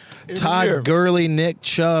 Todd Gurley, Nick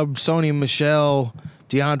Chubb, Sonny Michel,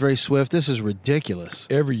 DeAndre Swift. This is ridiculous.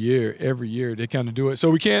 Every year they kind of do it. So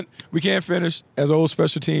we can't finish as an old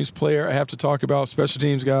special teams player. I have to talk about special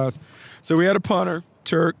teams guys. So we had a punter,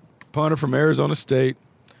 Turk, punter from Arizona State.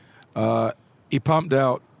 He pumped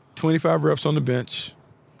out 25 reps on the bench.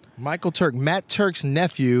 Michael Turk, Matt Turk's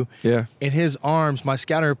nephew. Yeah. In his arms, my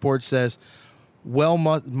scouting report says,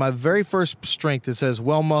 my very first strength, it says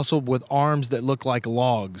well-muscled with arms that look like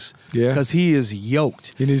logs. Yeah. Because he is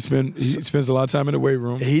yoked. He spends a lot of time in the weight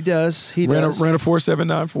room. He does. Ran a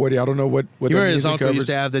 4.79 40. I don't know what that means. His uncle used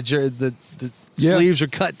to have the sleeves are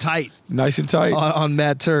cut tight. Nice and tight. On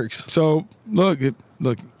Matt Turk's. So, look,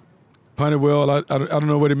 punted well. I don't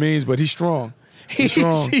know what it means, but he's strong. He's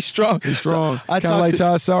strong. He's strong. He's strong. Kind of like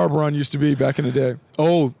Todd Sauerbrunn used to be back in the day.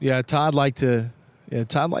 Oh, yeah. Todd liked to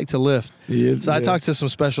lift. I talked to some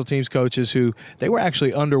special teams coaches who they were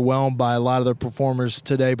actually underwhelmed by a lot of their performers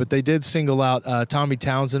today, but they did single out Tommy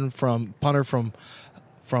Townsend, punter from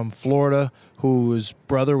Florida, whose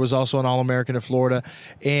brother was also an All-American at Florida,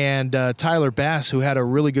 and Tyler Bass, who had a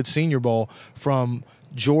really good Senior Bowl from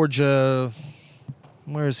Georgia.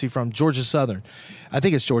 Where is he from? Georgia Southern. I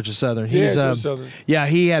think it's Georgia Southern. Georgia Southern. Yeah,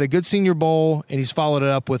 he had a good Senior Bowl, and he's followed it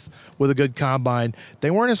up with a good combine.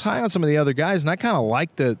 They weren't as high on some of the other guys, and I kind of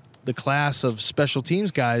like the class of special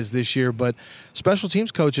teams guys this year, but special teams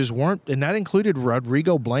coaches weren't, and that included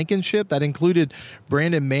Rodrigo Blankenship. That included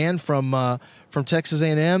Brandon Mann from Texas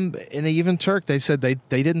A&M, and even Turk. They said they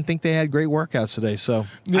didn't think they had great workouts today, so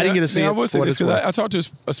I didn't get to see it. I will say this because I talked to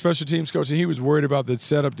a special teams coach, and he was worried about the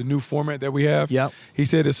setup, the new format that we have. Yep. He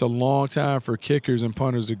said it's a long time for kickers and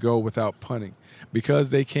punters to go without punting because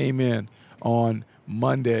they came in on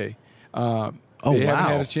Monday. They haven't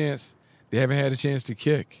had a chance. They haven't had a chance to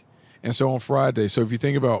kick. And so on Friday, so if you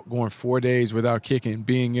think about going 4 days without kicking,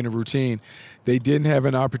 being in a routine, they didn't have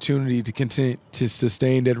an opportunity to continue to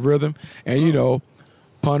sustain that rhythm. And, you know,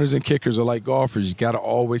 punters and kickers are like golfers. You got to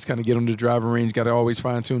always kind of get on the driving range, got to always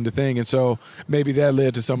fine-tune the thing. And so maybe that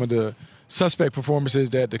led to some of the suspect performances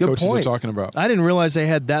that the coaches are talking about. I didn't realize they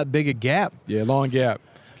had that big a gap. Yeah, long gap.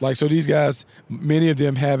 Like, so these guys, many of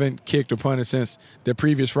them haven't kicked or punted since the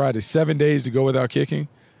previous Friday. 7 days to go without kicking.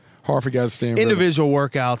 Hard for guys to stay in individual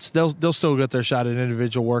workouts. They'll still get their shot at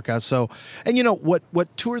individual workouts. So, and you know what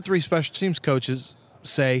 2 or 3 special teams coaches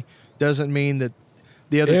say doesn't mean that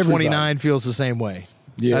the other 29 feels the same way.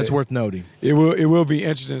 Yeah, that's worth noting. It will be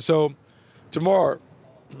interesting. So tomorrow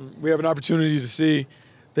we have an opportunity to see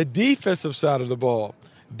the defensive side of the ball.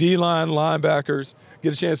 D-line, linebackers.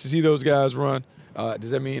 Get a chance to see those guys run.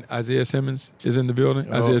 Does that mean Isaiah Simmons is in the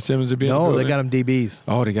building? Oh. Isaiah Simmons is in the building? No, they got him DBs.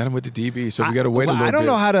 Oh, they got him with the DB. So we got to wait a little bit. I don't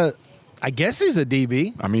know how to. I guess he's a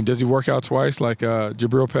DB. I mean, does he work out twice like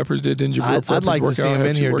Jabril Peppers did? Didn't Jabril Peppers I'd like work to see out, him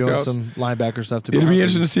in here doing workouts? some linebacker stuff. It'll be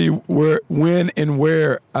interesting to see when and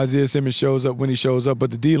where Isaiah Simmons shows up, when he shows up.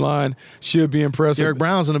 But the D-line should be impressive. Derrick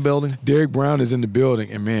Brown's in the building. Derrick Brown is in the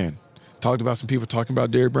building. And, man, talked about some people talking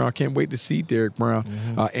about Derrick Brown. I can't wait to see Derrick Brown.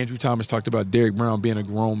 Andrew Thomas talked about Derrick Brown being a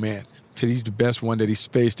grown man. Said he's the best one that he's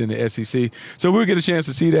faced in the SEC. So we'll get a chance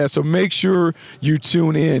to see that. So make sure you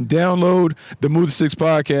tune in. Download the Move the Sticks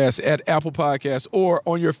podcast at Apple Podcasts or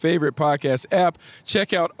on your favorite podcast app.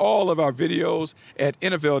 Check out all of our videos at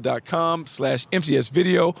NFL.com/MCS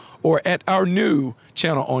video or at our new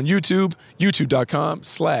channel on YouTube,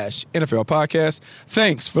 YouTube.com/NFL podcast.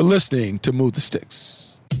 Thanks for listening to Move the Sticks.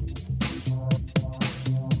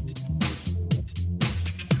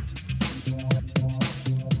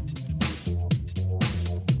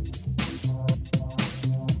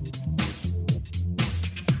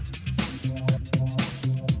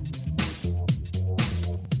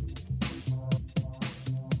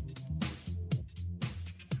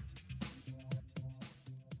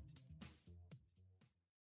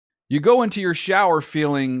 You go into your shower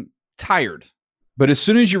feeling tired, but as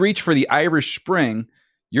soon as you reach for the Irish Spring,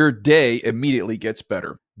 your day immediately gets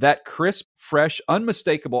better. That crisp, fresh,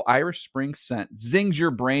 unmistakable Irish Spring scent zings your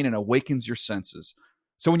brain and awakens your senses.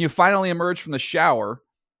 So when you finally emerge from the shower,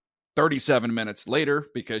 37 minutes later,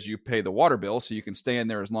 because you pay the water bill so you can stay in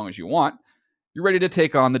there as long as you want, you're ready to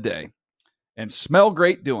take on the day and smell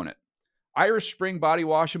great doing it. Irish Spring Body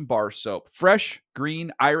Wash and Bar Soap. Fresh,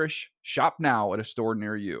 green, Irish. Shop now at a store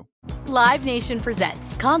near you. Live Nation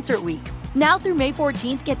presents Concert Week. Now through May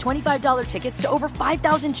 14th, get $25 tickets to over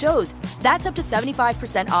 5,000 shows. That's up to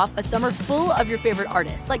 75% off a summer full of your favorite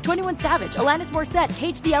artists like 21 Savage, Alanis Morissette,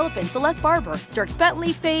 Cage the Elephant, Celeste Barber, Dierks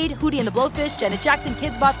Bentley, Fade, Hootie and the Blowfish, Janet Jackson,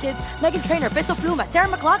 Kids Bop Kids, Meghan Trainor, Bissell Pluma, Sarah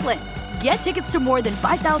McLachlan. Get tickets to more than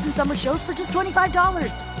 5,000 summer shows for just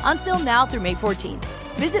 $25. Until now through May 14th.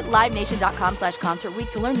 Visit LiveNation.com/Concert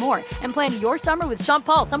Week to learn more and plan your summer with Sean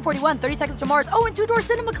Paul, Sum 41, 30 Seconds to Mars, and Two Door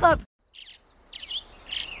Cinema Club.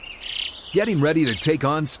 Getting ready to take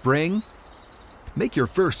on spring? Make your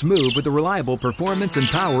first move with the reliable performance and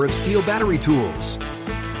power of Steel battery tools.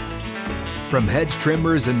 From hedge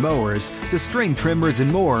trimmers and mowers to string trimmers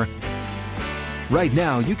and more, right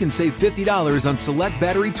now you can save $50 on select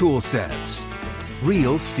battery tool sets.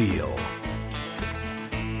 Real Steel.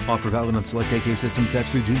 Offer valid on select AK system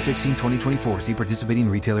sets through June 16, 2024. See participating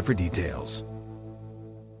retailer for details.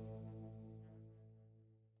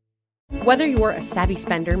 Whether you're a savvy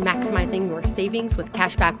spender maximizing your savings with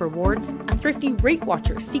cashback rewards, a thrifty rate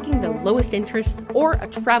watcher seeking the lowest interest, or a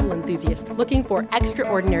travel enthusiast looking for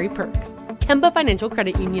extraordinary perks, Kemba Financial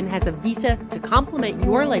Credit Union has a visa to complement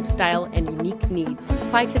your lifestyle and unique needs.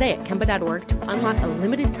 Apply today at Kemba.org to unlock a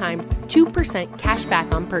limited time 2% cash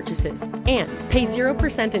back on purchases and pay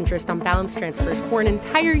 0% interest on balance transfers for an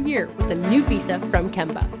entire year with a new visa from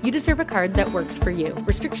Kemba. You deserve a card that works for you.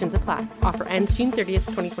 Restrictions apply. Offer ends June 30th,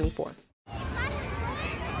 2024.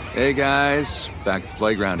 Hey guys, back at the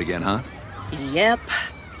playground again, huh? Yep.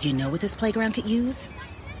 You know what this playground could use?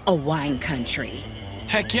 A wine country.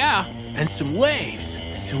 Heck yeah, and some waves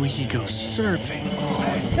so we could go surfing. Oh,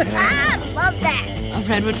 yeah. Love that. A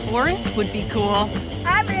redwood forest would be cool.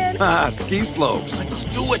 I'm in. Ski slopes. Let's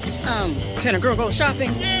do it. Can a girl go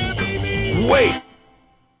shopping? Yeah, baby. Wait.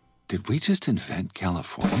 Did we just invent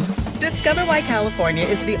California? Discover why California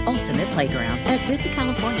is the ultimate playground at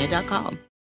visitcalifornia.com.